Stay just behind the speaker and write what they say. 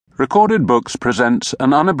Recorded Books presents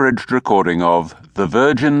an unabridged recording of The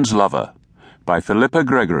Virgin's Lover by Philippa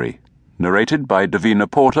Gregory, narrated by Davina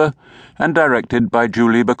Porter and directed by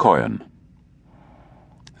Julie Bacoyan.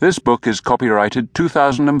 This book is copyrighted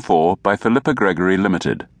 2004 by Philippa Gregory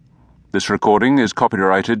Limited. This recording is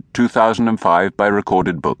copyrighted 2005 by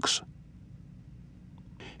Recorded Books.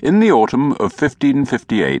 In the autumn of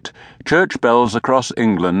 1558, church bells across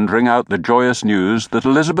England ring out the joyous news that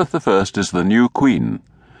Elizabeth I is the new queen.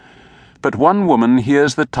 But one woman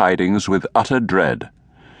hears the tidings with utter dread.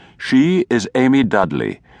 She is Amy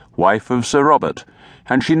Dudley, wife of Sir Robert,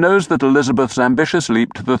 and she knows that Elizabeth's ambitious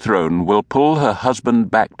leap to the throne will pull her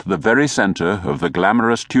husband back to the very centre of the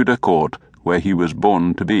glamorous Tudor court where he was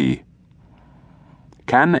born to be.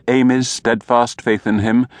 Can Amy's steadfast faith in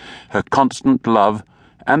him, her constant love,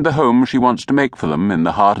 and the home she wants to make for them in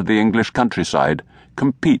the heart of the English countryside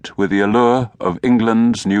compete with the allure of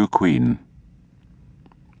England's new queen?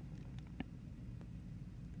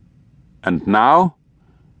 And now,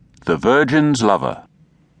 The Virgin's Lover.